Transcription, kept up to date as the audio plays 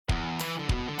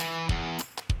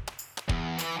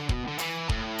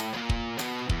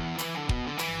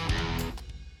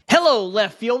Hello,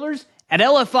 left fielders. At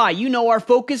LFI, you know our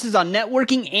focus is on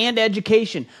networking and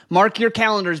education. Mark your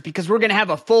calendars because we're going to have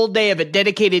a full day of it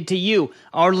dedicated to you,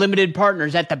 our limited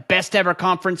partners, at the Best Ever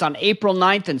Conference on April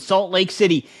 9th in Salt Lake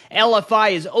City.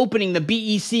 LFI is opening the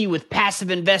BEC with Passive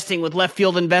Investing with Left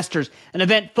Field Investors, an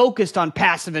event focused on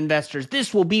passive investors.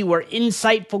 This will be where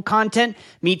insightful content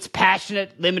meets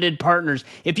passionate limited partners.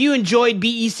 If you enjoyed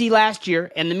BEC last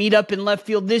year and the meetup in Left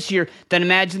Field this year, then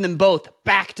imagine them both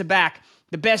back to back.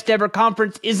 The Best Ever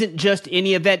Conference isn't just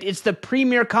any event. It's the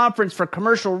premier conference for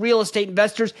commercial real estate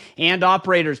investors and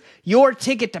operators. Your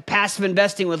ticket to Passive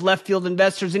Investing with Left Field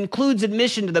Investors includes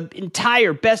admission to the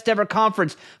entire Best Ever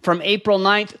Conference from April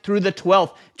 9th through the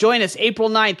 12th. Join us April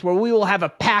 9th, where we will have a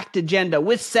packed agenda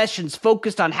with sessions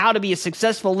focused on how to be a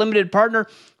successful limited partner,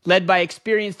 led by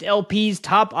experienced LPs,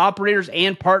 top operators,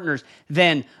 and partners.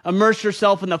 Then, immerse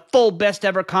yourself in the full Best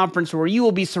Ever Conference, where you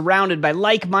will be surrounded by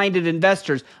like-minded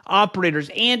investors, operators,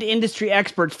 and industry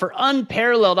experts for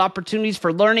unparalleled opportunities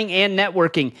for learning and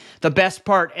networking. The best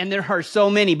part, and there are so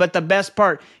many, but the best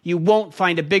part, you won't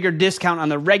find a bigger discount on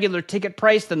the regular ticket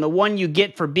price than the one you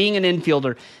get for being an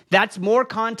infielder. That's more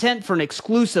content for an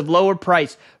exclusive lower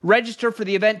price. Register for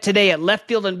the event today at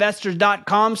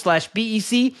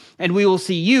leftfieldinvestors.com/BEC, and we will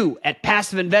see you at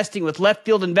Passive Investing with Left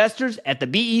Field Investors at the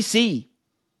BEC.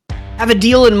 Have a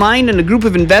deal in mind and a group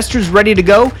of investors ready to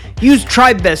go? Use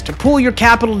TribeVest to pool your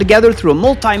capital together through a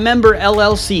multi-member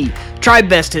LLC.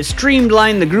 TribeVest has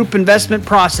streamlined the group investment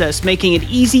process, making it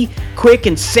easy, quick,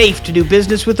 and safe to do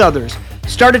business with others.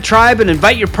 Start a tribe and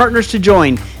invite your partners to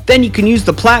join. Then you can use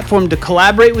the platform to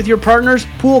collaborate with your partners,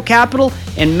 pool capital,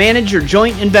 and manage your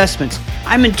joint investments.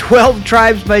 I'm in 12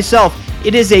 tribes myself.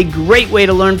 It is a great way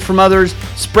to learn from others,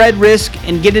 spread risk,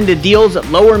 and get into deals at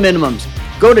lower minimums.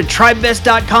 Go to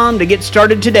tribevest.com to get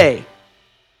started today.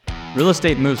 Real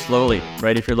estate moves slowly,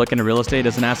 right? If you're looking at real estate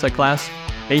as an asset class,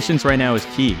 patience right now is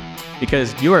key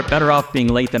because you are better off being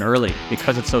late than early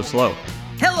because it's so slow.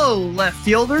 Hello, left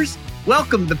fielders.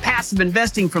 Welcome to Passive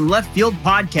Investing from Left Field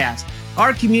podcast.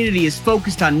 Our community is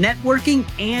focused on networking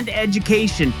and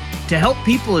education to help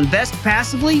people invest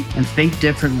passively and think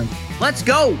differently. Let's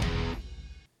go.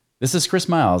 This is Chris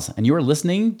Miles, and you are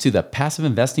listening to the Passive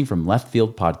Investing from Left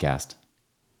Field podcast.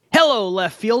 Hello,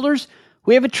 left fielders.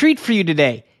 We have a treat for you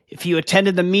today. If you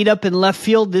attended the meetup in Left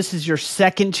Field, this is your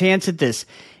second chance at this.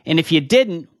 And if you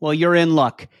didn't, well, you're in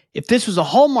luck. If this was a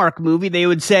Hallmark movie, they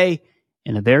would say,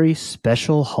 in a very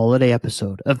special holiday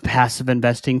episode of Passive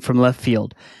Investing from Left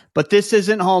Field. But this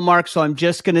isn't Hallmark, so I'm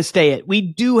just going to stay it. We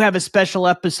do have a special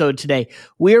episode today.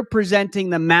 We're presenting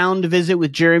the Mound Visit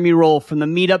with Jeremy Roll from the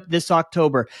meetup this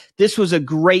October. This was a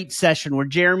great session where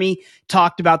Jeremy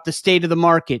talked about the state of the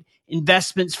market,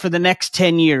 investments for the next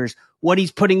 10 years, what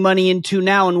he's putting money into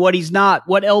now and what he's not,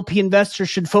 what LP investors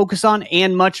should focus on,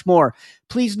 and much more.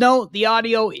 Please note, the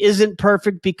audio isn't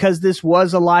perfect because this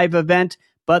was a live event,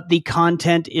 but the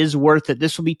content is worth it.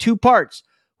 This will be 2 parts,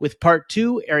 with part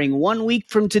 2 airing 1 week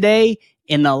from today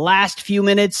in the last few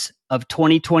minutes of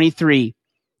 2023.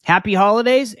 Happy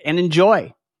holidays and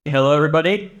enjoy. Hello,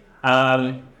 everybody.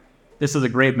 This is a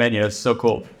great menu. It's so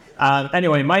cool.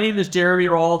 Anyway, my name is Jeremy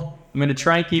Roll. I'm going to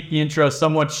try and keep the intro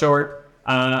somewhat short.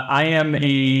 I am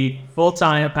a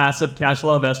full-time passive cash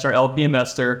flow investor, LP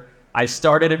investor. I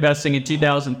started investing in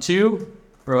 2002.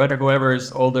 For whoever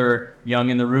is older,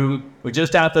 young in the room, but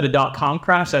just after the dot-com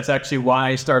crash. That's actually why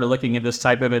I started looking at this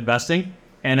type of investing.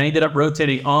 And I ended up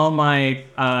rotating all my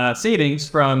savings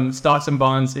from stocks and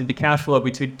bonds into cash flow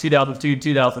between 2002 and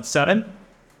 2007.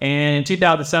 And in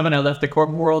 2007, I left the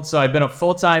corporate world. So I've been a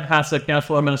full-time passive cash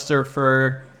flow investor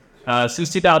for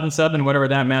since 2007, whatever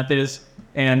that math is.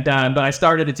 And but I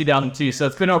started in 2002. So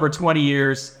it's been over 20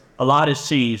 years. A lot has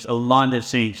changed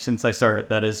since I started.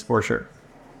 That is for sure.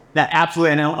 That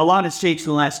absolutely, and a lot has changed in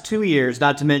the last 2 years,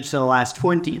 not to mention the last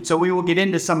 20. So we will get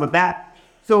into some of that.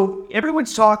 So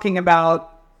everyone's talking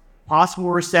about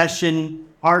possible recession,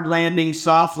 hard landing,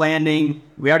 soft landing.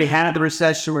 We already had the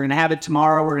recession. We're going to have it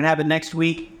tomorrow. We're going to have it next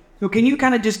week. So can you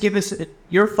kind of just give us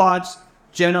your thoughts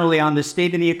generally on the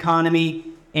state of the economy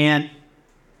and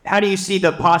how do you see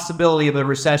the possibility of a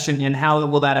recession and how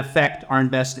will that affect our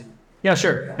investing? Yeah,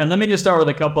 sure. And let me just start with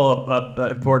a couple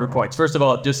of important points. First of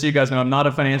all, just so you guys know, I'm not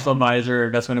a financial advisor,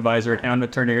 investment advisor, accountant,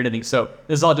 attorney, or anything. So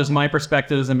this is all just my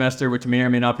perspective as an investor, which may or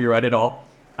may not be right at all.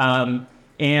 And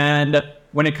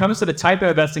when it comes to the type of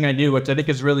investing I do, which I think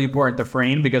is really important to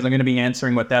frame because I'm going to be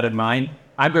answering with that in mind,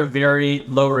 I'm a very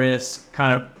low risk,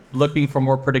 kind of looking for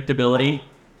more predictability,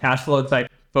 cash flow type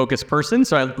focused person.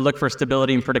 So I look for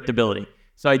stability and predictability.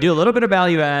 So I do a little bit of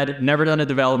value add, never done a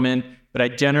development, but I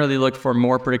generally look for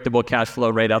more predictable cash flow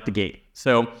right out the gate.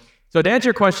 So to answer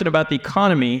your question about the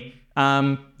economy,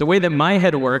 the way that my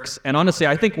head works, and honestly,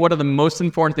 I think one of the most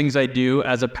important things I do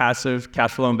as a passive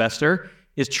cash flow investor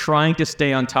is trying to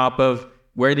stay on top of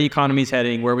where the economy is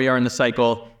heading, where we are in the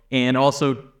cycle, and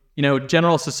also,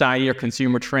 general society or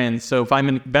consumer trends. So if I'm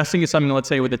investing in something, let's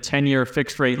say with a 10-year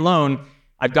fixed rate loan,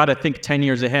 I've got to think 10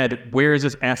 years ahead. Where is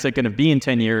this asset going to be in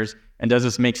 10 years? And does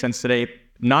this make sense today?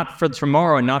 Not for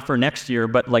tomorrow and not for next year,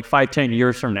 but like 5-10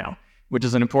 years from now, which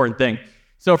is an important thing.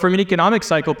 So from an economic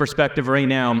cycle perspective right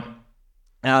now,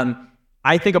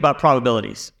 I think about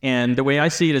probabilities. And the way I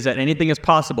see it is that anything is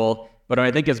possible, but what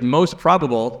I think is most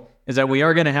probable is that we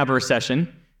are going to have a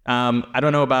recession. I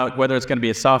don't know about whether it's going to be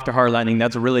a soft or hard landing.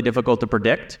 That's really difficult to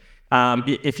predict.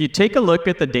 If you take a look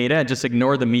at the data and just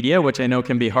ignore the media, which I know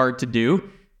can be hard to do,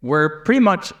 we're pretty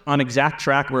much on exact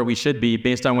track where we should be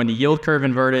based on when the yield curve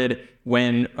inverted,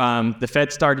 when the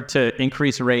Fed started to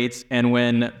increase rates, and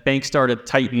when banks started to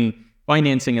tighten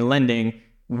financing and lending.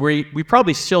 We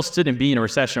probably still shouldn't be in a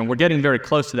recession. We're getting very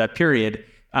close to that period,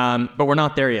 but we're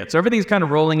not there yet. So everything's kind of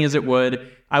rolling as it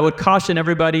would. I would caution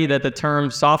everybody that the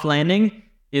term soft landing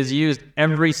is used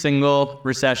every single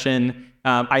recession.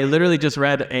 I literally just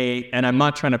read and I'm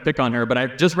not trying to pick on her, but I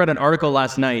just read an article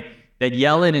last night that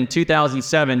Yellen in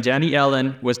 2007, Janet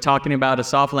Yellen was talking about a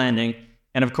soft landing.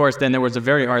 And of course, then there was a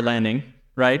very hard landing,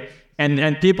 right?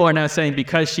 And people are now saying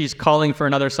because she's calling for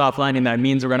another soft landing, that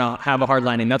means we're going to have a hard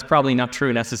landing. That's probably not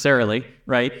true necessarily,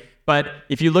 right? But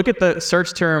if you look at the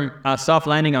search term soft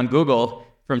landing on Google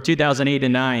from 2008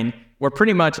 and 9, we're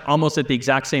pretty much almost at the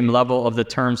exact same level of the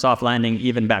term soft landing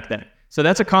even back then. So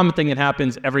that's a common thing that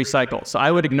happens every cycle. So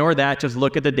I would ignore that, just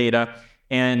look at the data.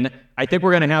 And I think we're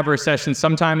going to have a recession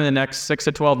sometime in the next 6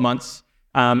 to 12 months.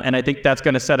 And I think that's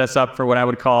going to set us up for what I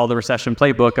would call the recession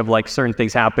playbook of like certain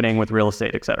things happening with real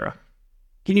estate, et cetera.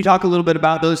 Can you talk a little bit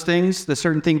about those things, the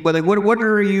certain things? What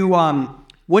are you,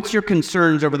 what's your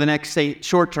concerns over the next, say,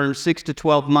 short term, 6 to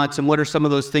 12 months? And what are some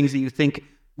of those things that you think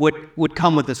would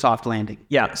come with a soft landing?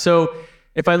 Yeah. So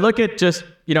if I look at just,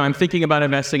 I'm thinking about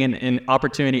investing in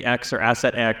opportunity X or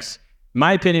asset X.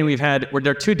 My opinion, there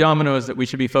are two dominoes that we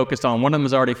should be focused on. One of them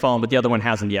has already fallen, but the other one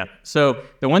hasn't yet. So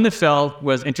the one that fell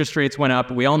was interest rates went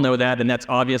up. We all know that, and that's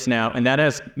obvious now. And that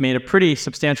has made a pretty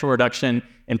substantial reduction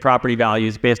in property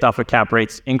values based off of cap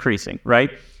rates increasing, right?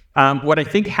 What I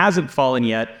think hasn't fallen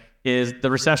yet is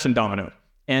the recession domino.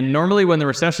 And normally when the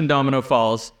recession domino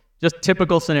falls, just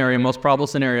typical scenario, most probable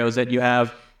scenario is that you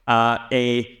have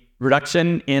a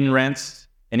reduction in rents,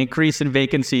 an increase in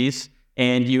vacancies,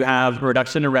 and you have a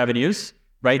reduction in revenues,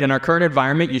 right? In our current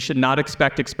environment, you should not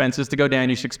expect expenses to go down.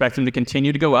 You should expect them to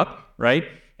continue to go up, right?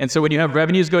 And so when you have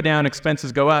revenues go down,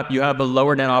 expenses go up, you have a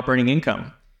lower net operating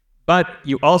income. But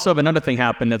you also have another thing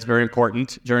happen that's very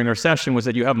important during a recession was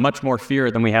that you have much more fear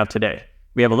than we have today.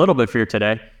 We have a little bit of fear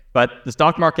today, but the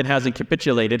stock market hasn't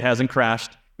capitulated, hasn't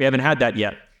crashed. We haven't had that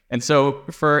yet. And so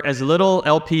for as little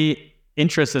LP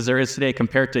interest as there is today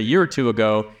compared to a year or two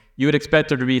ago, you would expect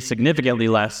there to be significantly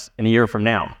less in a year from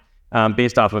now,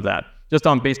 based off of that,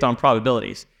 based on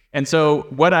probabilities. And so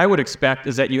what I would expect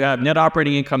is that you have net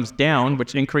operating incomes down,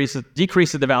 which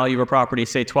decreases the value of a property,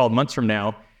 say 12 months from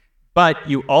now. But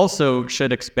you also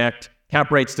should expect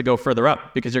cap rates to go further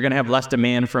up because you're going to have less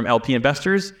demand from LP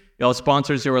investors. You'll have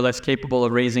sponsors who are less capable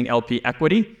of raising LP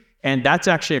equity. And that's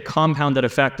actually a compounded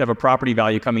effect of a property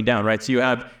value coming down, right? So you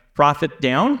have profit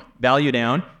down, value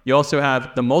down. You also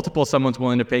have the multiple someone's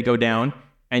willing to pay go down.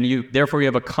 And therefore you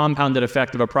have a compounded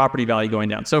effect of a property value going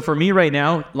down. So for me right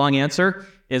now, long answer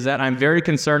is that I'm very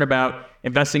concerned about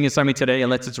investing in something today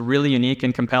unless it's really unique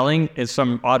and compelling is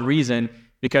some odd reason,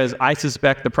 because I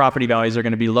suspect the property values are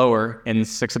going to be lower in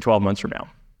 6 to 12 months from now.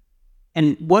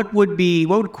 And what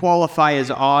would qualify as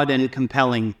odd and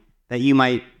compelling that you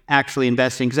might actually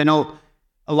invest in? Because I know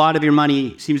a lot of your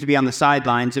money seems to be on the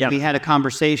sidelines. And we had a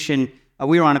conversation,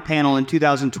 we were on a panel in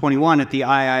 2021 at the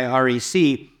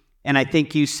IIREC, and I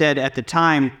think you said at the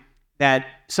time that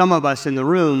some of us in the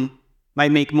room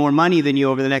might make more money than you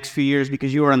over the next few years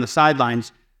because you were on the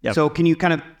sidelines. Yep. So can you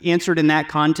kind of answer it in that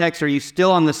context? Are you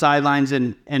still on the sidelines,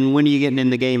 and when are you getting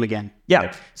in the game again?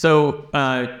 Yeah. So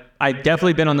I've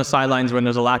definitely been on the sidelines when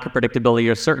there's a lack of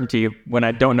predictability or certainty, when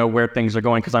I don't know where things are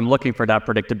going, because I'm looking for that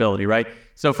predictability, right?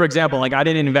 So for example, like I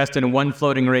didn't invest in one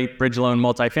floating rate bridge loan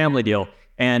multifamily deal.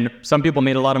 And some people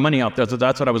made a lot of money off those. So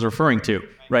that's what I was referring to,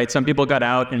 right? Some people got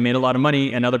out and made a lot of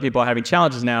money, and other people are having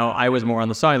challenges now. I was more on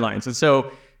the sidelines. And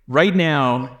so right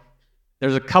now,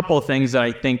 there's a couple of things that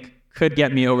I think could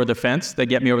get me over the fence,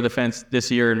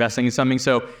 this year investing in something.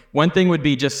 So one thing would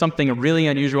be just something really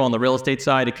unusual on the real estate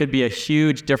side. It could be a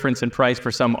huge difference in price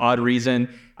for some odd reason.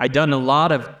 I've done a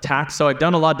lot of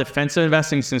defensive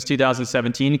investing since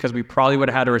 2017 because we probably would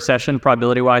have had a recession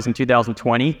probability-wise in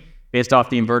 2020. based off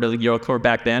the inverted yield curve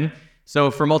back then.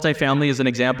 So for multifamily, as an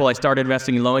example, I started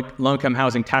investing in low-income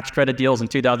housing tax credit deals in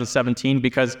 2017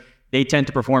 because they tend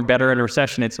to perform better in a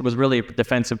recession. It was really a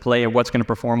defensive play of what's going to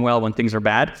perform well when things are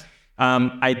bad.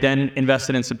 I then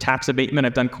invested in some tax abatement.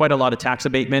 I've done quite a lot of tax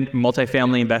abatement,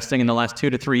 multifamily investing in the last 2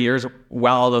 to 3 years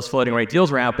while all those floating rate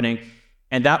deals were happening.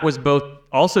 And that was both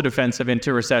also defensive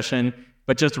into recession,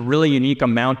 but just really unique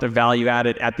amount of value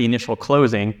added at the initial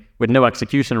closing with no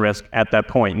execution risk at that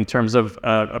point in terms of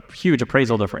a huge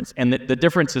appraisal difference. And the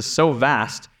difference is so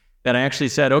vast that I actually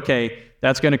said, okay,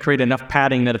 that's going to create enough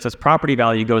padding that if this property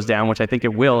value goes down, which I think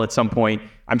it will at some point,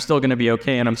 I'm still going to be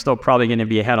okay, and I'm still probably going to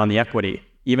be ahead on the equity,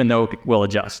 even though it will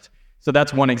adjust. So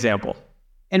that's one example.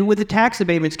 And with the tax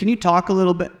abatements, can you talk a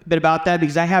little bit about that?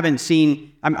 Because I haven't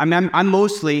seen, I'm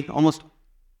mostly almost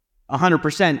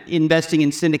 100% investing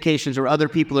in syndications or other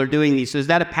people are doing these. So is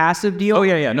that a passive deal? Oh,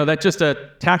 yeah. No, that's just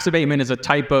a tax abatement is a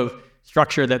type of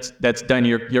structure that's done.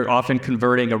 You're often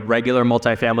converting a regular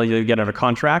multifamily you get under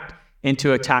contract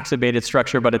into a tax abated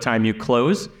structure by the time you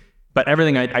close. But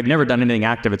everything, I've never done anything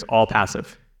active. It's all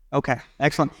passive. Okay,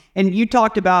 excellent. And you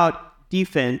talked about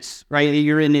defense, right?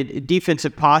 You're in a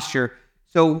defensive posture.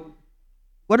 So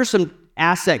what are some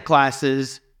asset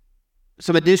classes,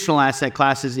 some additional asset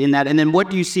classes in that? And then what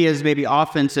do you see as maybe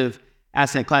offensive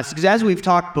asset classes? Because as we've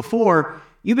talked before,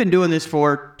 you've been doing this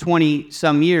for 20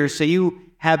 some years. So you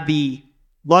have the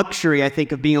luxury, I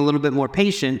think, of being a little bit more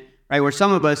patient, right? Where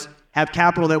some of us have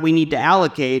capital that we need to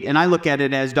allocate. And I look at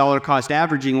it as dollar cost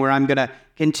averaging, where I'm going to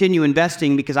continue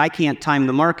investing because I can't time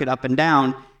the market up and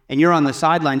down, and you're on the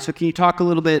sideline. So can you talk a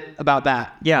little bit about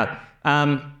that? Yeah.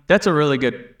 That's a really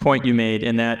good point you made,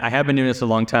 in that I have been doing this a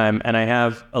long time and I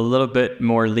have a little bit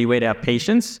more leeway to have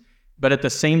patience. But at the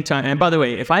same time, and by the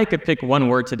way, if I could pick one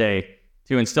word today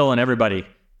to instill in everybody,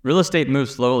 real estate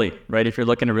moves slowly, right? If you're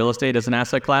looking at real estate as an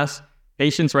asset class,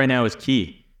 patience right now is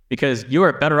key, because you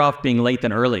are better off being late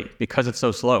than early because it's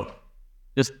so slow.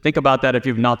 Just think about that if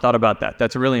you've not thought about that.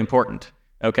 That's really important.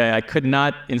 Okay, I could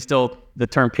not instill the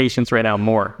term patience right now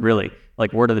more, really,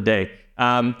 like word of the day.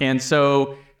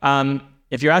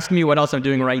 If you're asking me what else I'm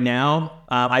doing right now,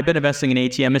 I've been investing in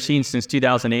ATM machines since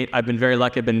 2008. I've been very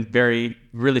lucky. I've been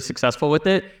really successful with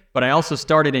it. But I also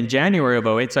started in January of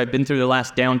 2008, so I've been through the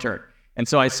last downturn. And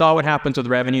so I saw what happens with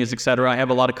revenues, et cetera. I have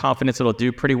a lot of confidence it'll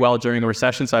do pretty well during a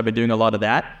recession, so I've been doing a lot of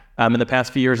that in the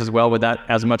past few years as well without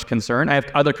as much concern. I have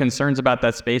other concerns about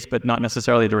that space, but not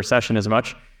necessarily the recession as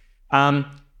much.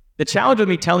 The challenge with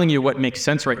me telling you what makes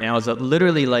sense right now is that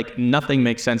literally like nothing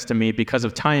makes sense to me because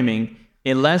of timing,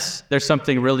 unless there's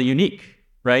something really unique,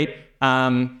 right?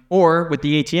 Or with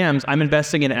the ATMs, I'm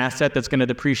investing in an asset that's going to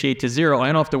depreciate to zero. I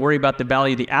don't have to worry about the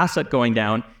value of the asset going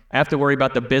down. I have to worry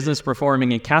about the business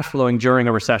performing and cash flowing during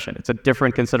a recession. It's a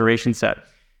different consideration set.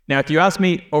 Now, if you ask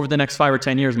me over the next 5 or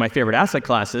 10 years, my favorite asset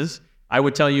classes, I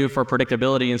would tell you for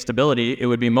predictability and stability, it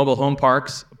would be mobile home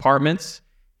parks, apartments,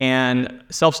 and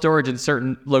self-storage in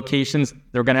certain locations.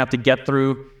 They're going to have to get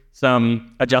through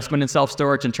some adjustment in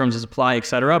self-storage in terms of supply, et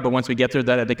cetera. But once we get through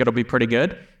that, I think it'll be pretty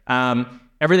good.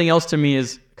 Everything else to me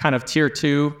is kind of tier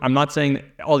 2. I'm not saying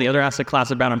all the other asset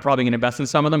classes are bad. I'm probably going to invest in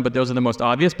some of them, but those are the most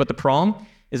obvious. But the problem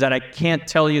is that I can't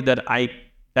tell you that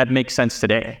that makes sense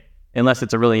today, unless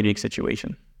it's a really unique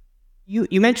situation.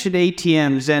 You mentioned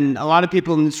ATMs, and a lot of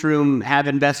people in this room have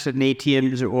invested in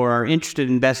ATMs or are interested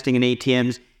in investing in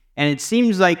ATMs. And it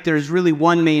seems like there's really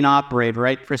one main operator,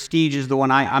 right? Prestige is the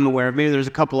one I'm aware of. Maybe there's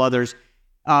a couple others.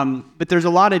 But there's a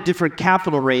lot of different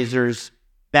capital raisers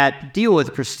that deal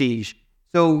with Prestige.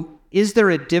 So is there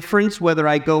a difference whether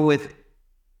I go with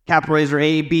capital raiser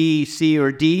A, B, C,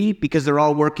 or D because they're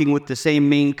all working with the same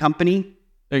main company?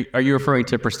 Are you referring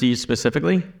to Prestige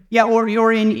specifically? Yeah,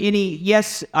 or in any,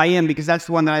 yes, I am, because that's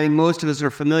the one that I think most of us are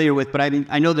familiar with. But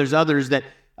I know there's others that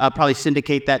probably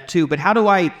syndicate that too. But how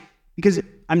do because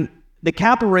the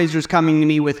capital raiser is coming to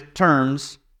me with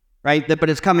terms, right? But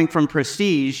it's coming from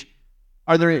Prestige.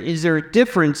 Is there a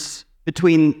difference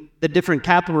between the different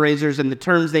capital raisers and the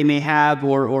terms they may have,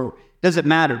 or does it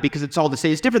matter because it's all the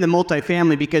same? It's different than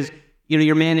multifamily because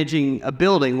you're managing a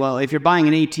building. Well, if you're buying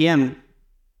an ATM,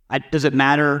 does it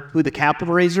matter who the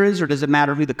capital raiser is, or does it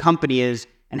matter who the company is?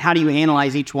 And how do you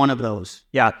analyze each one of those?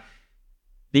 Yeah.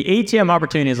 The ATM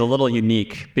opportunity is a little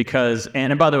unique because,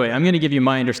 and by the way, I'm going to give you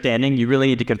my understanding. You really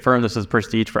need to confirm this is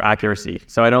Prestige for accuracy.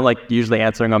 So I don't like usually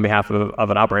answering on behalf of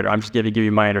an operator. I'm just going to give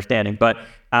you my understanding. But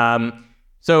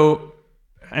so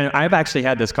I've actually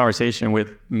had this conversation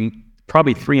with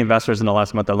probably 3 investors in the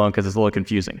last month alone because it's a little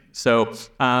confusing. So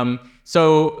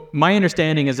my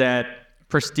understanding is that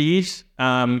Prestige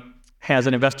has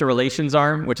an investor relations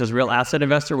arm, which is Real Asset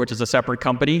Investor, which is a separate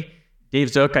company. Dave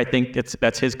Zook, I think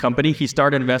that's his company. He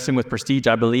started investing with Prestige,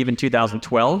 I believe, in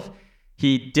 2012.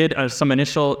 He did some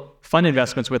initial fund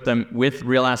investments with them with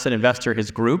Real Asset Investor,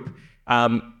 his group,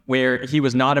 where he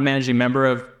was not a managing member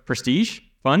of Prestige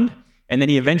Fund. And then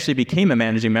he eventually became a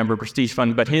managing member of Prestige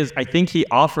Fund. But I think he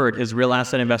offered his Real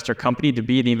Asset Investor company to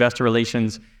be the investor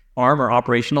relations arm or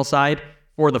operational side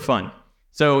for the fund.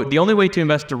 So the only way to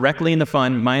invest directly in the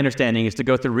fund, my understanding, is to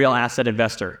go through Real Asset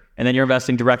Investor, and then you're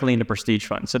investing directly into Prestige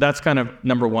Fund. So that's kind of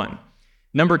number one.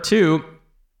 Number two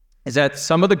is that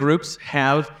some of the groups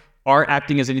are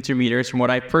acting as intermediaries from what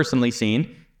I've personally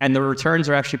seen, and the returns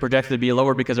are actually projected to be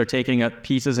lower because they're taking a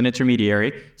piece as an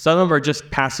intermediary. Some of them are just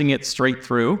passing it straight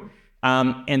through,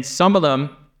 and some of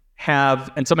them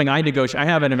and something I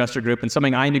have an investor group, and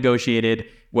something I negotiated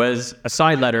was a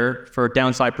side letter for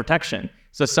downside protection.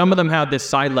 So some of them have this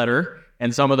side letter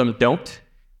and some of them don't.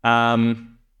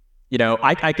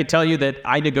 I could tell you that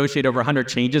I negotiated over 100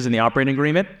 changes in the operating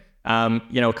agreement, a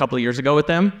couple of years ago with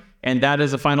them. And that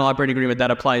is a final operating agreement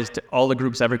that applies to all the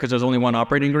groups ever because there's only one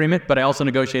operating agreement, but I also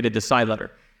negotiated the side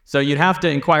letter. So you'd have to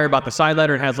inquire about the side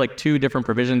letter. It has like 2 different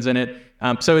provisions in it.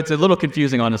 So it's a little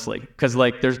confusing, honestly, because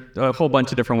there's a whole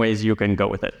bunch of different ways you can go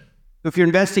with it. If you're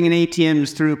investing in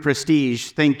ATMs through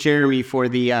Prestige, thank Jeremy for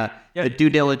the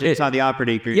due diligence on the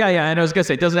operating agreement. Yeah. And I was going to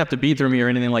say, it doesn't have to be through me or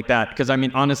anything like that. Because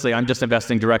honestly, I'm just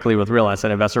investing directly with Real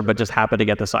Asset Investor, but just happen to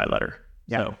get the side letter.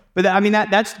 Yeah. So. But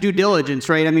that's due diligence,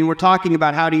 right? We're talking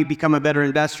about how do you become a better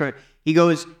investor. He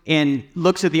goes and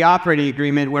looks at the operating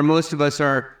agreement where most of us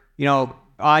are,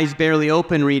 eyes barely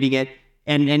open reading it.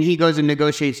 And he goes and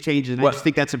negotiates changes. And I just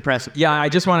think that's impressive. Yeah, I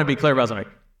just want to be clear about something.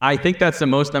 I think that's the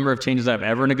most number of changes I've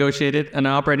ever negotiated in an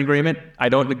operating agreement. I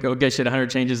don't negotiate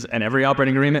 100 changes in every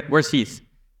operating agreement. Where's Heath?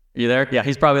 Are you there? Yeah,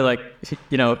 he's probably like,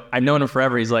 I've known him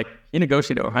forever. He's like, he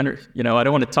negotiated over 100. I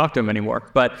don't want to talk to him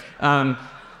anymore. But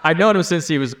I've known him since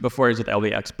before he was with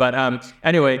LBX. But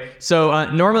anyway, so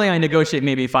normally I negotiate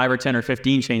maybe 5 or 10 or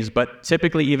 15 changes, but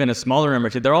typically even a smaller number.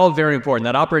 They're all very important.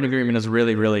 That operating agreement is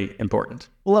really, really important.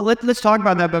 Well, let's talk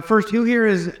about that. But first, who here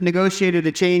has negotiated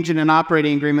a change in an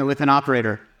operating agreement with an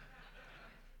operator?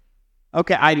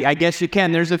 Okay, I guess you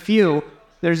can. There's a few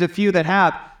that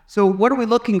have. So what are we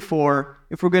looking for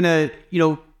if we're going to,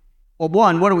 well,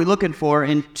 one, what are we looking for?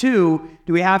 And two,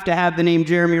 do we have to have the name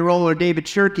Jeremy Roll or David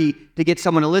Shirky to get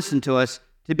someone to listen to us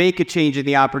to make a change in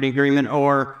the operating agreement?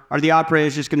 Or are the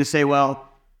operators just going to say, well,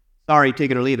 sorry,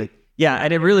 take it or leave it? Yeah,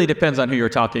 and it really depends on who you're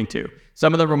talking to.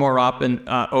 Some of them are more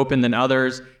open than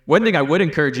others. One thing I would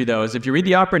encourage you, though, is if you read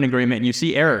the operating agreement and you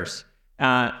see errors,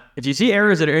 if you see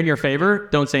errors that are in your favor,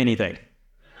 don't say anything.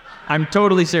 I'm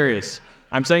totally serious.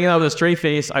 I'm saying that with a straight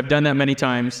face. I've done that many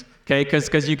times, okay?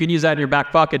 Because you can use that in your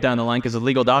back pocket down the line because it's a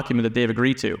legal document that they've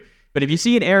agreed to. But if you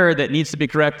see an error that needs to be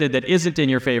corrected that isn't in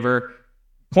your favor,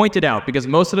 point it out. Because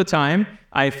most of the time,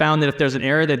 I found that if there's an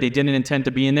error that they didn't intend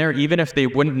to be in there, even if they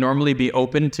wouldn't normally be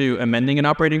open to amending an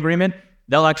operating agreement,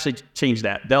 they'll actually change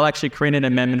that. They'll actually create an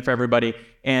amendment for everybody.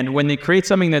 And when they create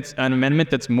something that's an amendment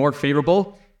that's more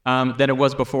favorable than it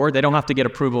was before, they don't have to get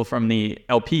approval from the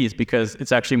LPs because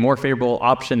it's actually a more favorable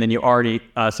option than you already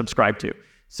subscribe to.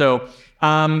 So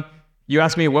you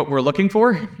asked me what we're looking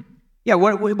for? Yeah,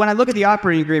 when I look at the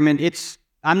operating agreement,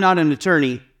 I'm not an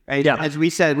attorney, right? Yeah. As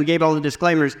we said, we gave all the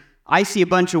disclaimers. I see a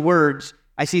bunch of words.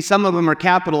 I see some of them are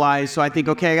capitalized, so I think,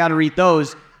 okay, I got to read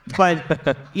those.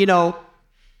 But,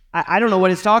 I don't know what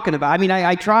it's talking about.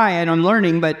 I try and I'm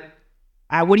learning, but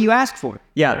what do you ask for?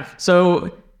 Yeah,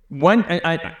 so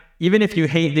even if you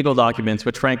hate legal documents,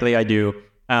 which frankly I do,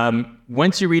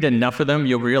 once you read enough of them,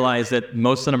 you'll realize that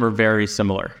most of them are very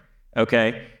similar,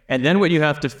 okay? And then what you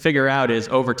have to figure out is,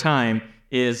 over time,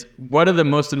 is what are the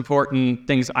most important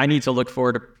things I need to look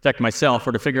for to protect myself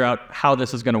or to figure out how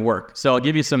this is going to work. So I'll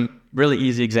give you some really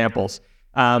easy examples.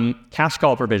 Cash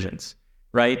call provisions,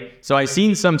 right? So I've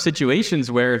seen some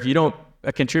situations where if you don't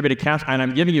contribute a cash, and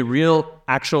I'm giving you real,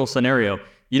 actual scenario,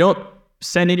 you don't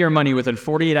send in your money within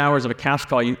 48 hours of a cash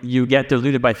call, you get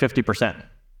diluted by 50%.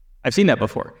 I've seen that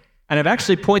before. And I've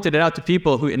actually pointed it out to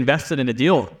people who invested in a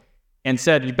deal and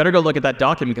said, you better go look at that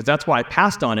document because that's why I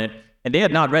passed on it. And they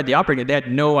had not read the operating, they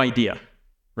had no idea,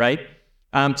 right?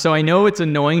 So I know it's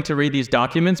annoying to read these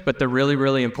documents, but they're really,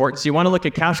 really important. So you want to look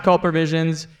at cash call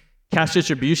provisions, cash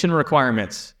distribution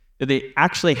requirements. Do they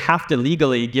actually have to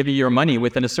legally give you your money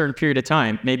within a certain period of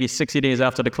time, maybe 60 days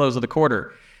after the close of the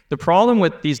quarter? The problem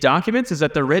with these documents is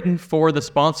that they're written for the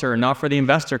sponsor and not for the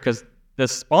investor because the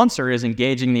sponsor is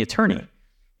engaging the attorney.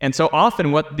 And so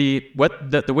often the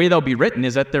way they'll be written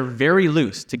is that they're very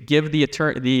loose to give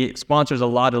the sponsors a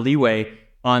lot of leeway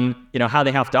on how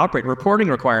they have to operate. Reporting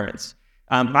requirements.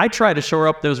 I try to shore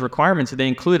up those requirements so they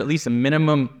include at least a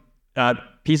minimum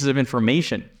pieces of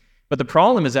information. But the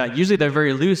problem is that usually they're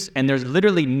very loose and there's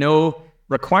literally no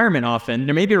requirement often.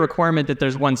 There may be a requirement that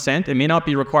there's 1 cent. It may not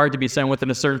be required to be sent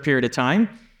within a certain period of time.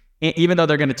 Even though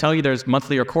they're going to tell you there's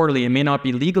monthly or quarterly, it may not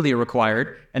be legally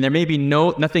required. And there may be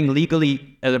nothing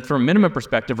legally, from a minimum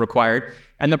perspective, required.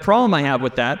 And the problem I have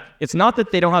with that, it's not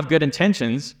that they don't have good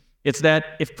intentions. It's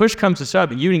that if push comes to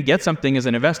shove, you didn't get something as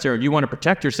an investor and you want to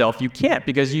protect yourself, you can't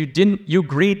because you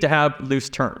agreed to have loose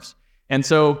terms. And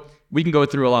so we can go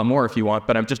through a lot more if you want,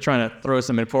 but I'm just trying to throw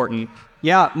some important...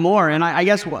 Yeah, more. And I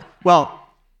guess, well,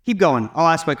 keep going. I'll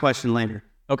ask my question later.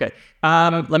 Okay.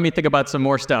 Let me think about some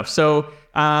more stuff. So,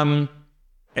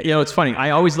 it's funny. I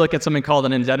always look at something called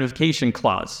an indemnification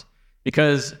clause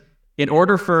because in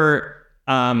order for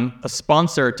a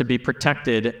sponsor to be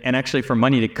protected and actually for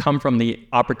money to come from the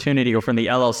opportunity or from the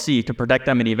LLC to protect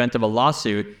them in the event of a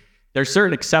lawsuit, there's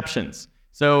certain exceptions.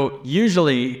 So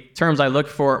usually terms I look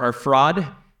for are fraud,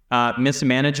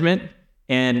 mismanagement,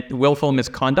 and willful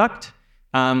misconduct.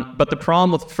 But the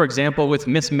problem with, for example, with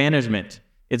mismanagement,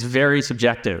 it's very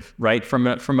subjective, right? From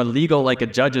a legal, like a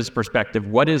judge's perspective,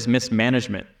 what is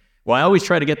mismanagement? Well, I always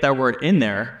try to get that word in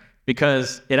there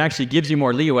because it actually gives you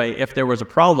more leeway if there was a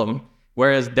problem,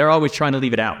 whereas they're always trying to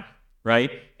leave it out,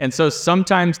 right? And so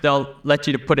sometimes they'll let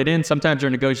you to put it in. Sometimes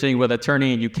you're negotiating with an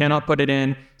attorney and you cannot put it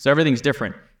in. So everything's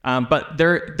different. But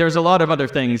there's a lot of other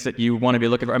things that you want to be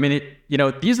looking for. I mean,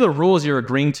 these are the rules you're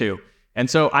agreeing to. And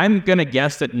so I'm going to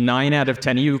guess that 9 out of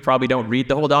 10 of you probably don't read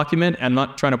the whole document. I'm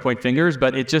not trying to point fingers,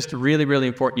 but it's just really, really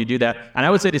important you do that. And I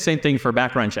would say the same thing for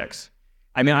background checks.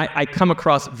 I mean, I come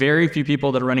across very few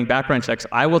people that are running background checks.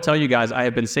 I will tell you guys, I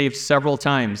have been saved several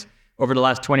times over the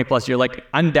last 20 plus years, like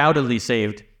undoubtedly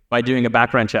saved by doing a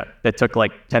background check that took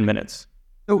like 10 minutes.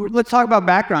 So let's talk about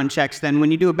background checks then.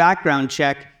 When you do a background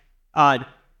check,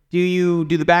 do you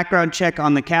do the background check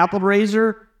on the capital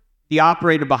raiser, the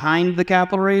operator behind the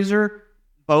capital raiser,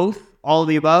 both, all of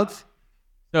the above?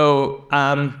 So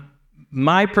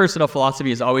my personal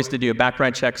philosophy is always to do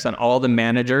background checks on all the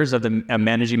managers of the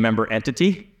managing member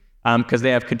entity because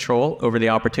they have control over the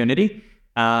opportunity.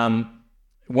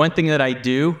 One thing that I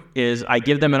do is I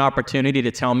give them an opportunity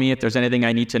to tell me if there's anything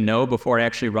I need to know before I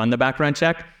actually run the background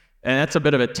check. And that's a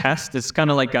bit of a test. It's kind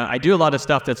of like, I do a lot of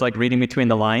stuff that's like reading between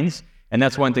the lines. And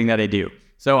that's one thing that I do.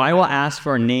 So I will ask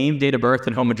for name, date of birth,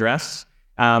 and home address.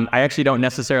 I actually don't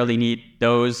necessarily need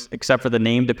those except for the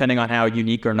name, depending on how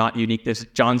unique or not unique this is.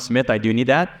 John Smith, I do need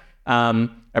that.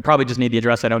 I probably just need the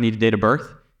address. I don't need a date of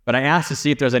birth. But I ask to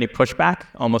see if there's any pushback,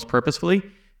 almost purposefully.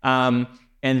 And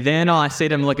then I'll say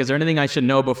to them, look, is there anything I should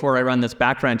know before I run this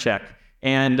background check?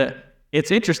 And it's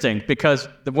interesting because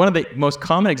one of the most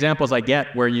common examples I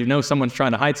get where someone's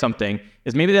trying to hide something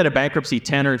is maybe they had a bankruptcy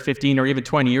 10 or 15 or even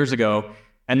 20 years ago,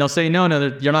 and they'll say, no,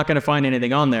 you're not going to find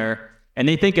anything on there. And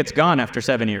they think it's gone after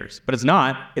 7 years, but it's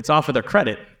not. It's off of their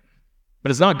credit, but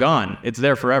it's not gone. It's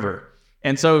there forever.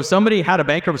 And so if somebody had a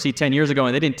bankruptcy 10 years ago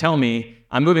and they didn't tell me,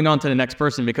 I'm moving on to the next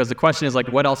person because the question is like,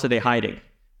 what else are they hiding?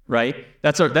 Right?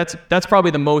 That's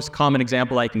probably the most common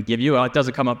example I can give you. It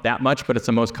doesn't come up that much, but it's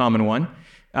the most common one.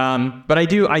 But I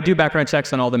do background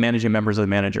checks on all the managing members of the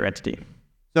manager entity.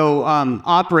 So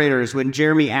operators, when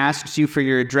Jeremy asks you for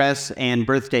your address and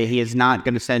birthday, he is not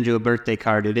going to send you a birthday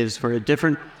card. It is for a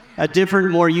different,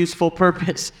 more useful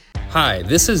purpose. Hi,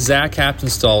 this is Zach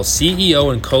Haptonstall,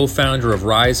 CEO and co-founder of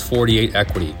Rise 48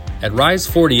 Equity. At Rise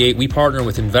 48, we partner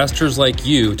with investors like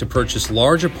you to purchase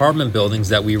large apartment buildings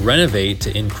that we renovate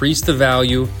to increase the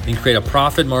value and create a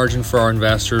profit margin for our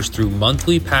investors through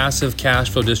monthly passive cash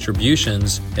flow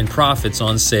distributions and profits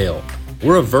on sale.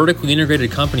 We're a vertically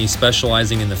integrated company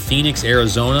specializing in the Phoenix,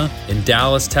 Arizona, and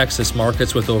Dallas, Texas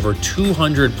markets with over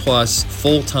 200 plus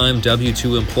full-time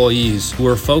W-2 employees who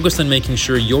are focused on making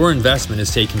sure your investment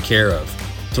is taken care of.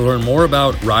 To learn more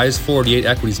about Rise 48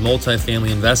 Equity's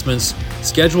multifamily investments,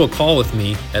 schedule a call with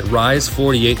me at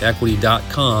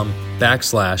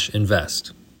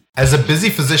rise48equity.com/invest. As a busy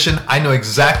physician, I know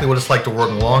exactly what it's like to work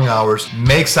long hours,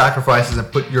 make sacrifices, and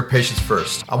put your patients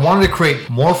first. I wanted to create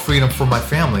more freedom for my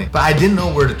family, but I didn't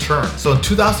know where to turn. So in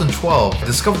 2012, I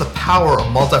discovered the power of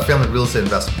multifamily real estate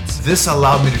investments. This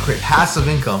allowed me to create passive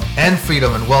income and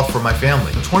freedom and wealth for my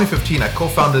family. In 2015, I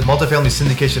co-founded multifamily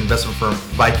syndication investment firm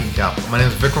Viking Capital. My name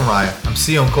is Vikram Raya. I'm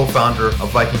CEO and co-founder of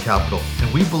Viking Capital,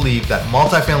 and we believe that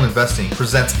multifamily investing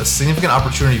presents a significant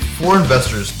opportunity for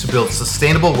investors to build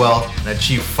sustainable wealth and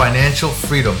achieve financial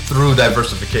freedom through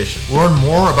diversification. Learn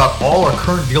more about all our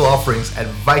current deal offerings at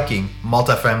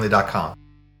VikingMultifamily.com.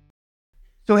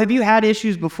 So have you had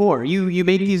issues before? You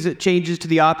made these changes to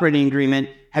the operating agreement.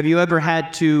 Have you ever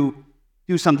had to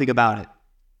do something about it?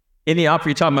 In the you're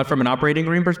talking about from an operating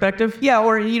agreement perspective? Yeah,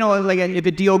 or, like if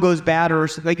a deal goes bad or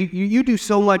like you do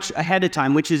so much ahead of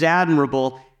time, which is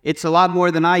admirable. It's a lot more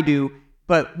than I do.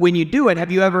 But when you do it,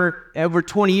 have you ever, over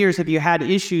 20 years, have you had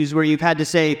issues where you've had to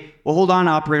say, well, hold on,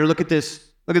 operator, look at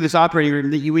this operating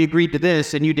agreement that we agreed to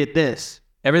this and you did this?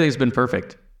 Everything's been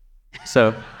perfect.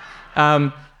 So,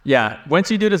 yeah,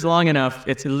 once you do this long enough,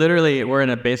 it's literally, we're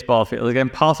in a baseball field. It's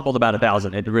impossible to bat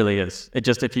 1,000. It really is. It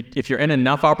just, if you're in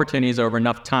enough opportunities over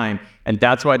enough time, and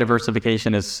that's why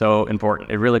diversification is so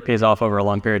important. It really pays off over a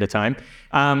long period of time.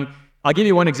 I'll give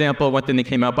you one example of one thing that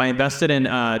came up. I invested in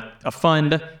a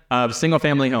fund of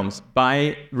single-family homes.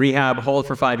 Buy, rehab, hold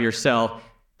for 5 years, sell.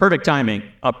 Perfect timing,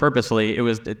 purposely. It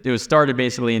was started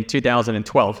basically in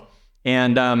 2012.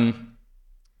 And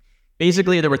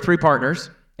basically, there were 3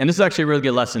 partners. And this is actually a really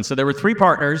good lesson. So there were 3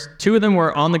 partners. 2 of them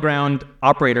were on-the-ground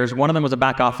operators. One of them was a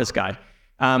back office guy.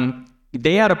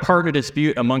 They had a partner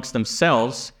dispute amongst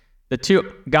themselves. The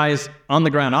 2 guys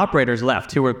on-the-ground operators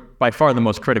left, who were by far the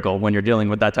most critical when you're dealing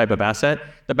with that type of asset.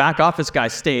 The back office guy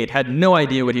stayed, had no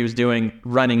idea what he was doing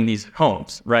running these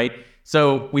homes, right?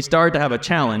 So we started to have a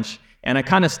challenge, and I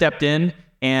kind of stepped in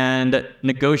and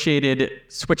negotiated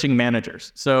switching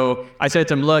managers. So I said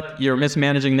to him, look, you're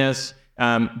mismanaging this.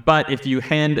 But if you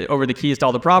hand over the keys to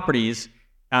all the properties,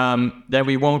 then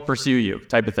we won't pursue you,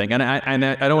 type of thing. And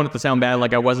I don't want it to sound bad,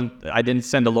 like I didn't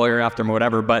send a lawyer after him or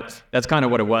whatever, but that's kind of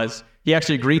what it was. He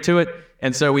actually agreed to it.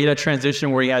 And so we had a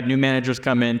transition where he had new managers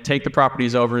come in, take the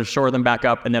properties over, shore them back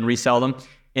up, and then resell them.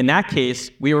 In that case,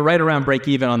 we were right around break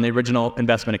even on the original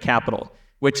investment of capital,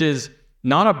 which is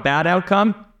not a bad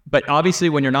outcome, but obviously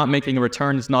when you're not making a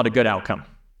return, it's not a good outcome,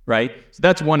 right? So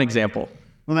that's one example.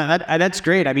 Well, that's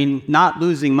great. I mean, not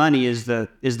losing money is the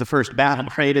first battle,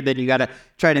 right? And then you got to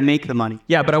try to make the money.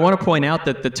 Yeah, but I want to point out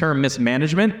that the term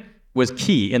mismanagement was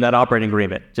key in that operating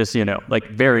agreement. Just so you know, like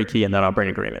very key in that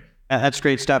operating agreement. That's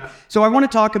great stuff. So I want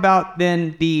to talk about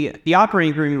then the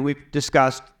operating agreement we've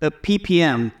discussed, the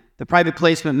PPM, the private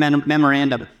placement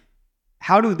memorandum.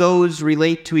 How do those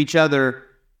relate to each other?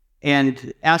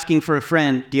 And asking for a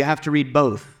friend, do you have to read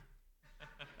both?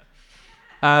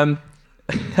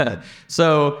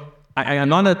 So I'm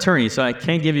not an attorney, so I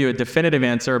can't give you a definitive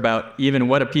answer about even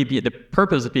what the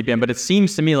purpose of PPM, but it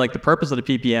seems to me like the purpose of the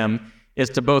PPM is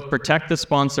to both protect the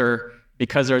sponsor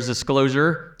because there's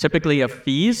disclosure, typically of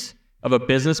fees of a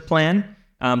business plan.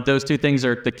 Those 2 things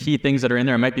are the key things that are in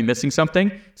there. I might be missing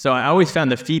something. So I always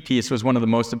found the fee piece was one of the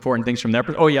most important things from there.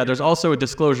 Oh yeah, there's also a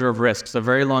disclosure of risks, a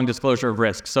very long disclosure of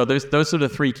risks. So those are the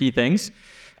 3 key things.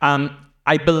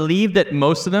 I believe that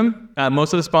most of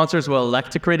the sponsors will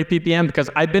elect to create a PPM because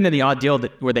I've been in the odd deal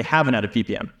where they haven't had a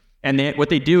PPM. And what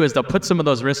they do is they'll put some of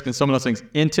those risks and some of those things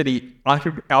into the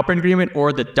operating agreement,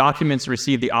 or the documents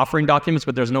receive the offering documents,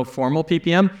 but there's no formal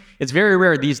PPM. It's very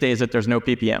rare these days that there's no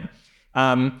PPM.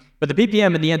 But the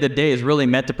PPM at the end of the day is really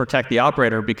meant to protect the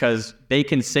operator because they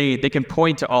can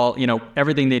point to all,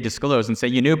 everything they disclose and say,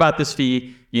 you knew about this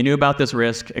fee, you knew about this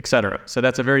risk, et cetera. So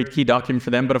that's a very key document for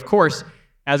them. But of course,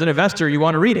 as an investor, you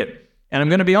want to read it. And I'm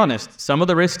going to be honest, some of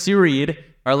the risks you read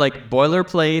are like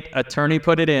boilerplate, attorney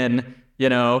put it in,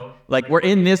 like we're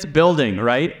in this building,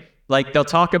 right? Like they'll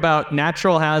talk about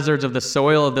natural hazards of the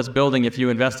soil of this building if you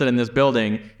invested in this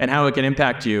building and how it can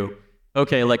impact you.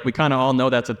 Okay, like we kind of all know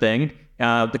that's a thing.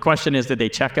 The question is, did they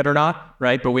check it or not,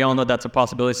 right? But we all know that's a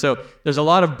possibility. So there's a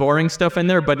lot of boring stuff in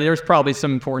there, but there's probably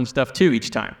some important stuff too each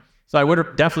time. So I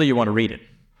would definitely, you want to read it.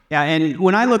 Yeah, and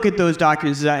when I look at those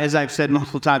documents, as I've said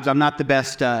multiple times, I'm not the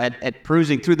best at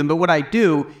perusing through them. But what I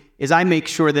do is I make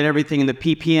sure that everything in the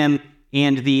PPM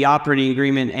and the operating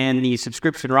agreement and the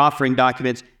subscription or offering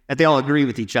documents, that they all agree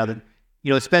with each other.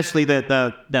 Especially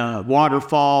the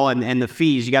waterfall and the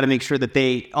fees. You got to make sure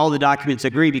that all the documents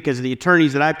agree, because the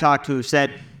attorneys that I've talked to have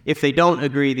said if they don't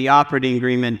agree, the operating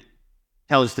agreement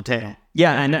tells the tale.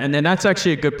 Yeah, and that's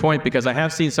actually a good point, because I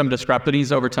have seen some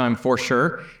discrepancies over time for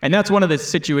sure. And that's one of the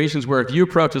situations where if you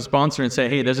approach a sponsor and say,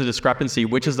 hey, there's a discrepancy,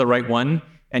 which is the right one,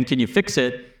 and can you fix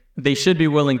it? They should be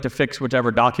willing to fix whichever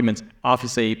documents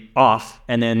obviously off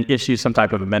and then issue some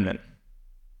type of amendment.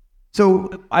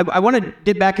 So I want to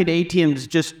dip back into ATMs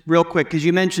just real quick, because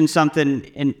you mentioned something,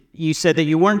 and you said that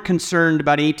you weren't concerned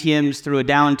about ATMs through a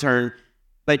downturn,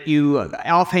 but you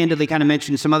offhandedly kind of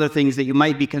mentioned some other things that you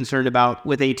might be concerned about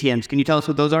with ATMs. Can you tell us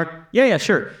what those are? Yeah,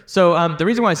 sure. So the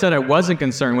reason why I said I wasn't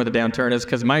concerned with a downturn is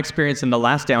because my experience in the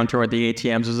last downturn with the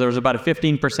ATMs was there was about a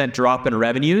 15% drop in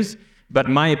revenues. But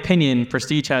in my opinion,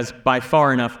 Prestige has by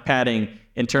far enough padding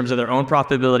in terms of their own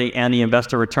profitability and the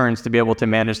investor returns to be able to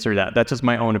manage through that. That's just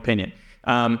my own opinion.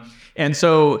 And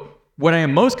so what I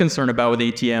am most concerned about with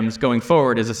ATMs going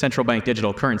forward is a central bank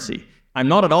digital currency. I'm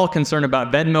not at all concerned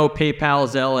about Venmo, PayPal,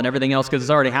 Zelle, and everything else because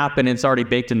it's already happened and it's already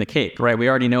baked in the cake, right? We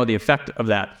already know the effect of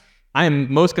that. I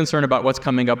am most concerned about what's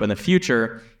coming up in the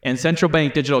future, and central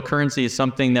bank digital currency is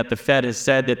something that the Fed has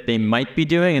said that they might be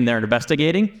doing and they're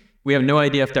investigating. We have no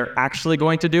idea if they're actually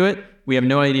going to do it. We have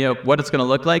no idea what it's going to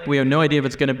look like. We have no idea if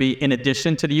it's going to be in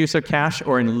addition to the use of cash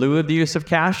or in lieu of the use of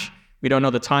cash. We don't know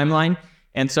the timeline.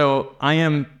 And so I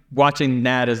am watching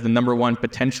that as the number one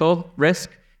potential risk.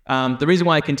 The reason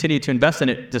why I continue to invest in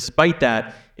it despite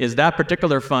that is that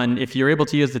particular fund, if you're able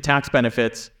to use the tax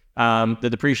benefits, the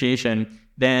depreciation,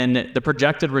 then the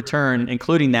projected return,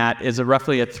 including that, is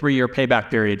roughly a 3-year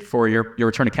payback period for your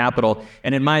return of capital.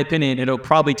 And in my opinion, it'll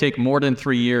probably take more than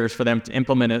 3 years for them to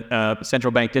implement a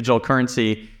central bank digital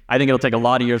currency. I think it'll take a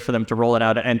lot of years for them to roll it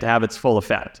out and to have its full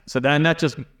effect. So then that's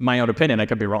just my own opinion. I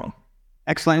could be wrong.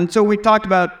 Excellent. And so we talked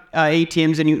about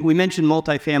ATMs, and we mentioned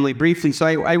multifamily briefly. So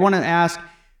I want to ask,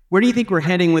 where do you think we're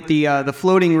heading with the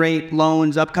floating rate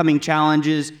loans, upcoming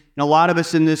challenges? And a lot of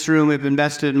us in this room have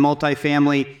invested in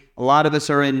multifamily. A lot of us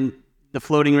are in the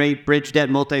floating rate, bridge debt,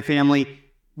 multifamily.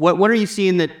 What are you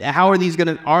seeing how are they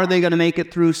going to make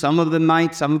it through? Some of them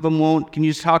might, some of them won't. Can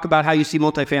you just talk about how you see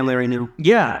multifamily right now?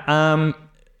 Yeah.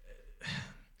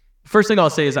 First thing I'll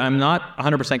say is I'm not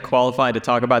 100% qualified to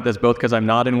talk about this, both because I'm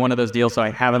not in one of those deals, so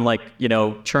I haven't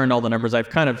churned all the numbers. I've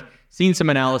kind of seen some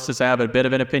analysis. I have a bit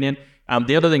of an opinion.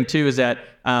 The other thing too is that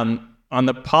on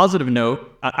the positive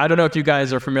note, I don't know if you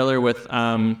guys are familiar with,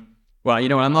 well, you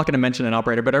know what, I'm not going to mention an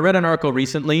operator, but I read an article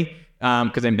recently,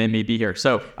 because they may be here.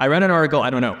 So I read an article, I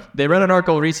don't know. They read an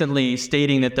article recently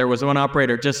stating that there was one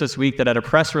operator just this week that had a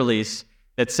press release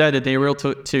that said that they were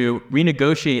able to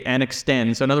renegotiate and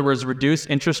extend. So in other words, reduce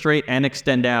interest rate and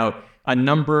extend out a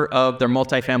number of their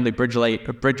multifamily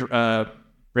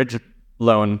bridge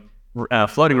loan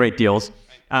floating rate deals.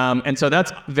 And so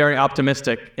that's very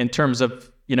optimistic in terms of,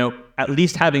 at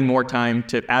least having more time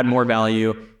to add more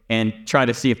value and try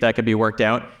to see if that could be worked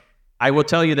out. I will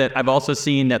tell you that I've also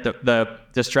seen that the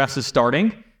distress is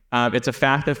starting. It's a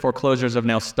fact that foreclosures have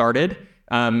now started.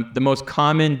 The most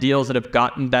common deals that have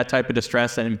gotten that type of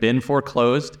distress and been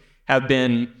foreclosed have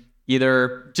been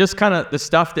either just kind of the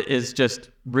stuff that is just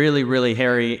really, really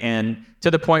hairy, and to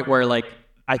the point where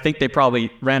I think they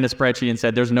probably ran a spreadsheet and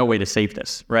said, there's no way to save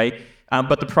this, right?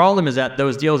 But the problem is that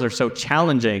those deals are so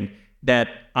challenging that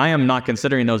I am not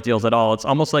considering those deals at all. It's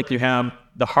almost like you have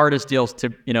the hardest deals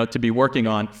to be working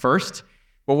on first.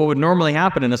 But what would normally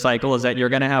happen in a cycle is that you're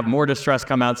going to have more distress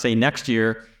come out, say, next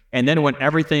year. And then when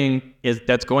everything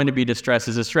that's going to be distressed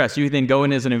is distressed, you then go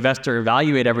in as an investor,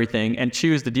 evaluate everything, and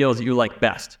choose the deals that you like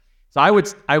best. So I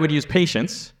would use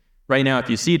patience right now if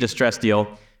you see a distressed deal,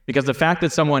 because the fact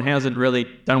that someone hasn't really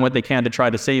done what they can to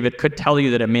try to save it could tell you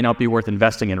that it may not be worth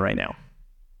investing in right now.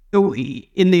 So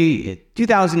in the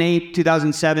 2008,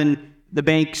 2007, the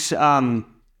banks had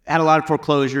a lot of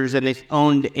foreclosures and they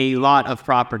owned a lot of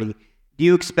property. Do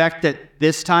you expect that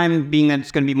this time, being that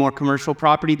it's going to be more commercial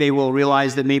property, they will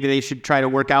realize that maybe they should try to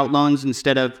work out loans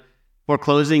instead of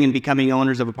foreclosing and becoming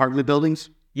owners of apartment buildings?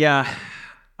 Yeah,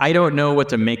 I don't know what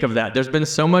to make of that. There's been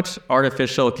so much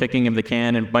artificial kicking of the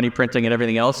can and money printing and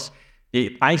everything else.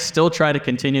 I still try to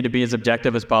continue to be as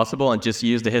objective as possible and just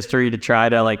use the history to try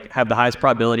to have the highest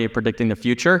probability of predicting the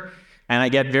future. And I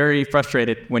get very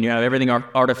frustrated when you have everything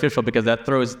artificial, because that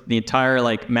throws the entire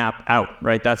map out,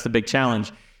 right? That's the big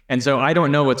challenge. And so I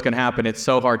don't know what's going to happen. It's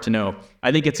so hard to know.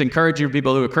 I think it's encouraging for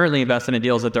people who are currently investing in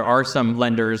deals that there are some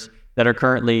lenders that are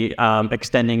currently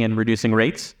extending and reducing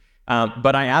rates.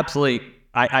 But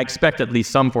I expect at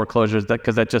least some foreclosures,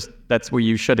 because that's where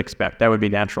you should expect. That would be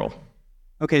natural.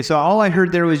 Okay, so all I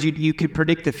heard there was you could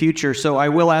predict the future. So I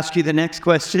will ask you the next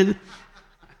question.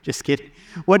 Just kidding.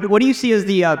 What do you see as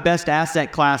the best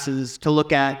asset classes to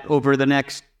look at over the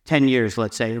next 10 years,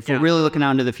 let's say, if we're really looking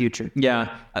out into the future?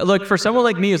 Yeah. Look, for someone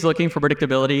like me who's looking for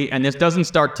predictability, and this doesn't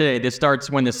start today, this starts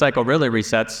when the cycle really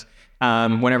resets,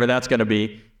 whenever that's going to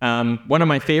be. One of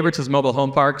my favorites is mobile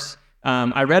home parks.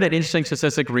 I read an interesting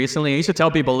statistic recently. I used to tell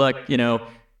people, look,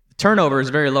 turnover is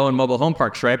very low in mobile home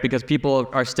parks, right? Because people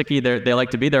are sticky. They like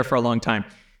to be there for a long time.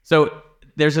 So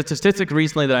there's a statistic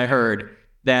recently that I heard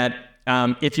that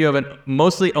if you have a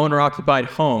mostly owner-occupied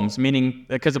homes, meaning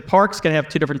because the parks can have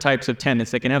two different types of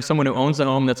tenants. They can have someone who owns the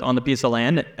home that's on the piece of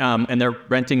land, and they're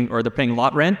renting or they're paying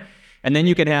lot rent. And then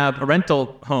you can have a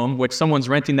rental home, which someone's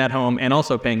renting that home and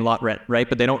also paying lot rent, right?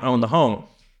 But they don't own the home.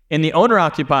 In the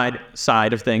owner-occupied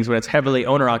side of things, when it's heavily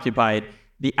owner-occupied,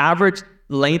 the average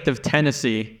length of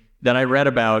tenancy that I read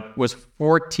about was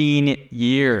 14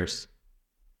 years.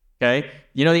 okay?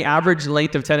 You know the average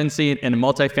length of tenancy in a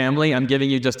multifamily? I'm giving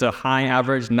you just a high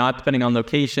average, not depending on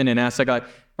location and asset class,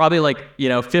 probably like,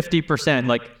 50%,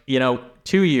 like,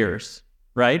 2 years,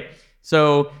 right?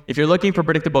 So if you're looking for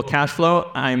predictable cash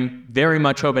flow, I'm very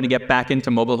much hoping to get back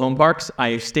into mobile home parks.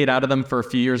 I stayed out of them for a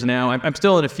few years now. I'm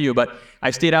still in a few, but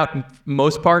I stayed out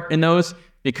most part in those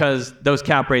because those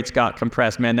cap rates got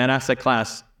compressed, man. That asset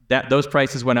class, those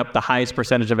prices went up the highest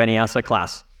percentage of any asset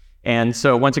class. And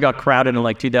so once it got crowded in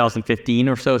like 2015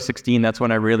 or so, 16, that's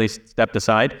when I really stepped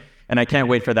aside. And I can't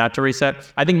wait for that to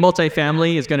reset. I think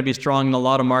multifamily is going to be strong in a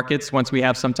lot of markets once we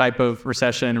have some type of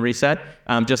recession and reset,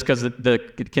 just because the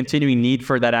continuing need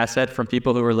for that asset from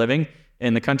people who are living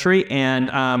in the country. And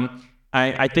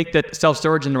I think that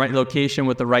self-storage in the right location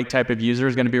with the right type of user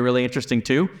is going to be really interesting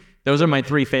too. Those are my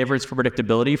 3 favorites for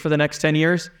predictability for the next 10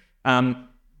 years.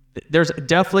 There's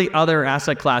definitely other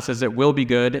asset classes that will be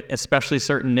good, especially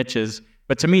certain niches.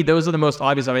 But to me, those are the most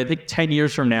obvious. I think 10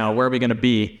 years from now, where are we going to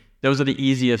be? Those are the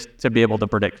easiest to be able to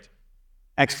predict.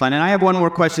 Excellent. And I have one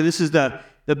more question. This is the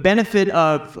benefit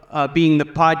of being the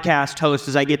podcast host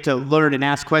is I get to learn and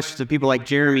ask questions of people like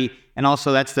Jeremy. And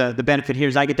also that's the benefit here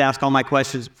is I get to ask all my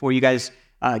questions before you guys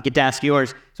get to ask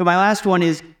yours. So my last one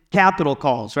is capital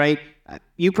calls, right?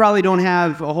 You probably don't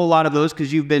have a whole lot of those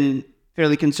because you've been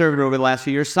fairly conservative over the last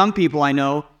few years. Some people I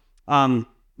know,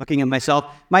 looking at myself,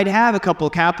 might have a couple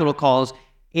of capital calls.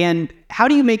 And how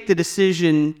do you make the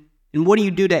decision and what do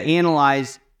you do to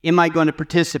analyze, am I going to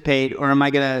participate or am I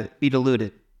going to be diluted?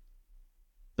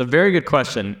 It's a very good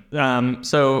question.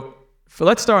 So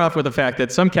let's start off with the fact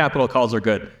that some capital calls are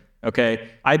good, okay?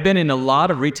 I've been in a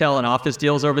lot of retail and office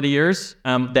deals over the years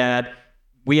that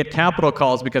we had capital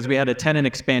calls because we had a tenant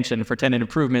expansion for tenant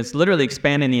improvements, literally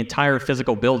expanding the entire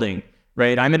physical building,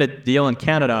 right? I'm in a deal in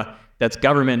Canada that's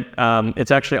government. It's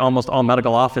actually almost all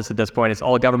medical office at this point. It's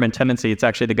all government tenancy. It's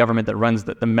actually the government that runs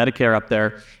the Medicare up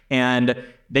there. And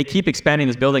they keep expanding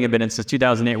this building. I've been in since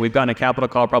 2008. We've gotten a capital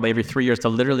call probably every 3 years to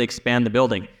literally expand the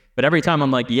building. But every time I'm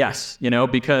like, yes,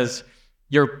 because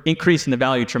you're increasing the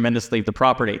value tremendously of the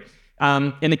property.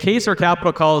 In the case where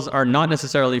capital calls are not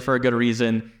necessarily for a good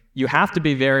reason, you have to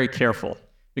be very careful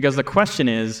because the question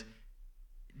is,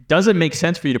 does it make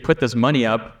sense for you to put this money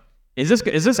up? Is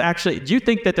this actually, do you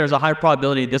think that there's a high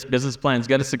probability this business plan is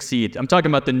going to succeed? I'm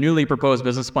talking about the newly proposed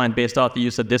business plan based off the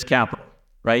use of this capital,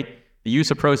 right? The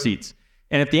use of proceeds.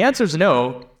 And if the answer is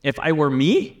no, if I were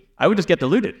me, I would just get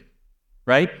diluted,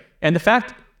 right? And the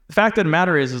fact of the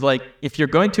matter is like, if you're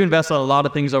going to invest in a lot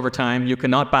of things over time, you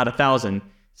cannot bat 1,000.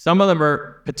 Some of them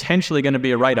are potentially going to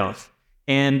be a write-off.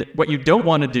 And what you don't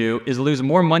want to do is lose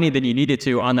more money than you needed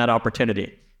to on that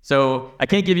opportunity. So I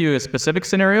can't give you a specific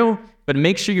scenario, but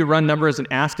make sure you run numbers and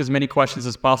ask as many questions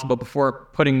as possible before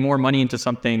putting more money into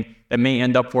something that may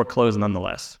end up foreclosed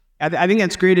nonetheless. I think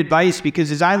that's great advice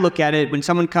because as I look at it, when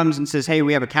someone comes and says, hey,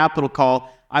 we have a capital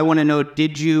call, I want to know,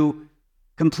 did you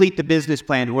complete the business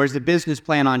plan or is the business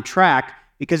plan on track?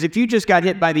 Because if you just got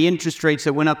hit by the interest rates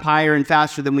that went up higher and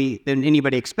faster than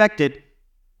anybody expected,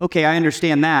 okay, I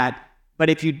understand that. But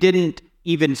if you didn't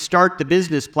even start the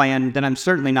business plan, then I'm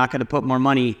certainly not going to put more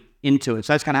money into it.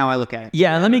 So that's kind of how I look at it.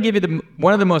 Yeah, and let me give you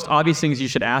one of the most obvious things you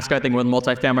should ask, I think, with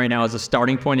multifamily right now as a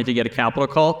starting point if you get a capital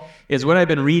call, is what I've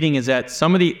been reading is that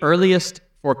some of the earliest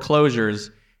foreclosures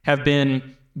have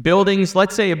been buildings,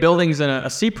 let's say a building's in a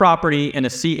C property in a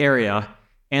C area,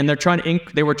 and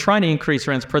they were trying to increase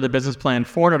rents per the business plan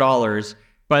 $400,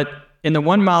 but in the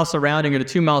 1 mile surrounding or the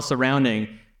 2 mile surrounding,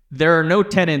 there are no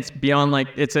tenants beyond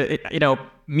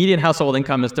median household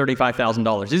income is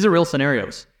 $35,000. These are real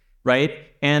scenarios, right?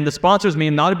 And the sponsors may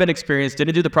not have been experienced,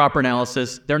 didn't do the proper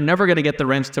analysis. They're never going to get the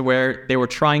rents to where they were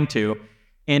trying to.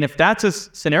 And if that's a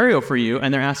scenario for you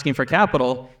and they're asking for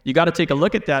capital, you got to take a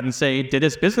look at that and say, did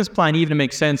this business plan even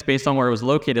make sense based on where it was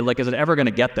located? Like, is it ever going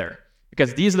to get there?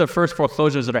 Because these are the first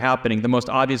foreclosures that are happening, the most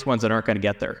obvious ones that aren't going to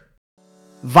get there.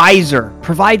 Visor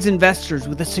provides investors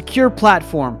with a secure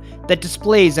platform that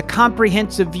displays a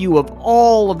comprehensive view of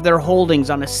all of their holdings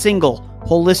on a single,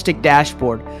 holistic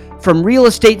dashboard. From real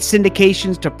estate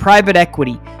syndications to private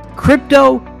equity,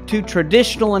 crypto to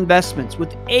traditional investments,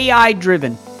 with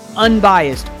AI-driven,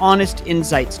 unbiased, honest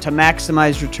insights to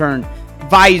maximize return,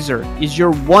 Visor is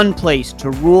your one place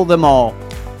to rule them all.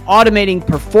 Automating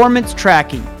performance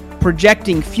tracking,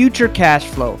 projecting future cash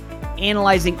flow,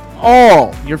 analyzing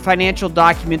all your financial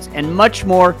documents, and much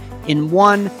more in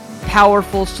one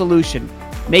powerful solution,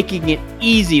 making it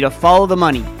easy to follow the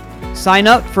money. Sign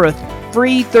up for a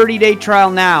free 30-day trial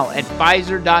now at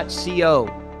Visor.co.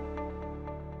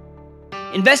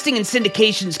 Investing in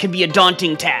syndications can be a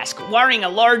daunting task. Wiring a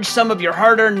large sum of your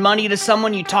hard-earned money to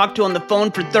someone you talk to on the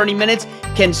phone for 30 minutes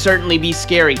can certainly be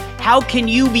scary. How can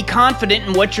you be confident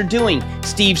in what you're doing?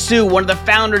 Steve Sue, one of the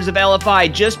founders of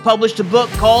LFI, just published a book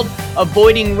called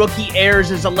Avoiding Rookie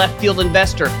Errors as a Left Field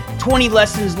Investor. 20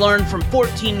 lessons learned from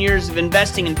 14 years of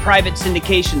investing in private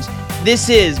syndications. This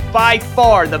is, by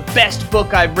far, the best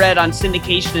book I've read on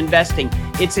syndication investing.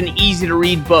 It's an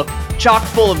easy-to-read book, chock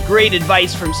full of great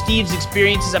advice from Steve's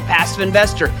experience as a passive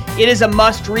investor. It is a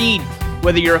must-read.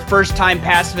 Whether you're a first-time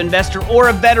passive investor or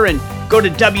a veteran, go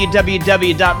to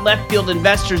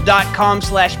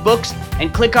www.leftfieldinvestors.com/books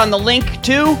and click on the link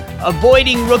to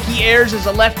Avoiding Rookie Errors as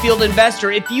a Left Field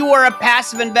Investor. If you are a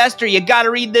passive investor, you got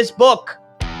to read this book.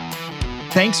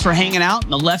 Thanks for hanging out in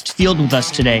the left field with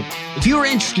us today. If you are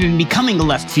interested in becoming a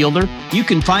left fielder, you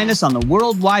can find us on the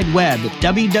World Wide Web at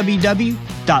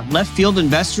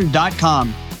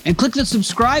www.leftfieldinvestors.com and click the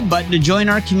subscribe button to join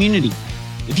our community.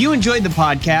 If you enjoyed the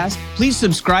podcast, please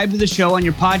subscribe to the show on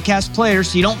your podcast player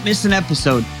so you don't miss an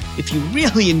episode. If you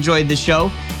really enjoyed the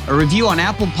show, a review on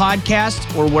Apple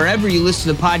Podcasts or wherever you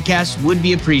listen to podcasts would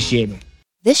be appreciated.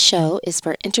 This show is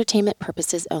for entertainment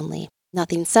purposes only.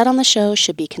 Nothing said on the show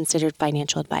should be considered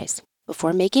financial advice.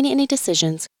 Before making any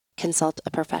decisions, consult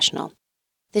a professional.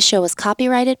 This show is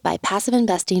copyrighted by Passive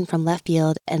Investing from Left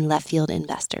Field and Left Field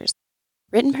Investors.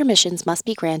 Written permissions must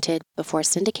be granted before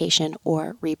syndication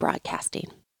or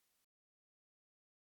rebroadcasting.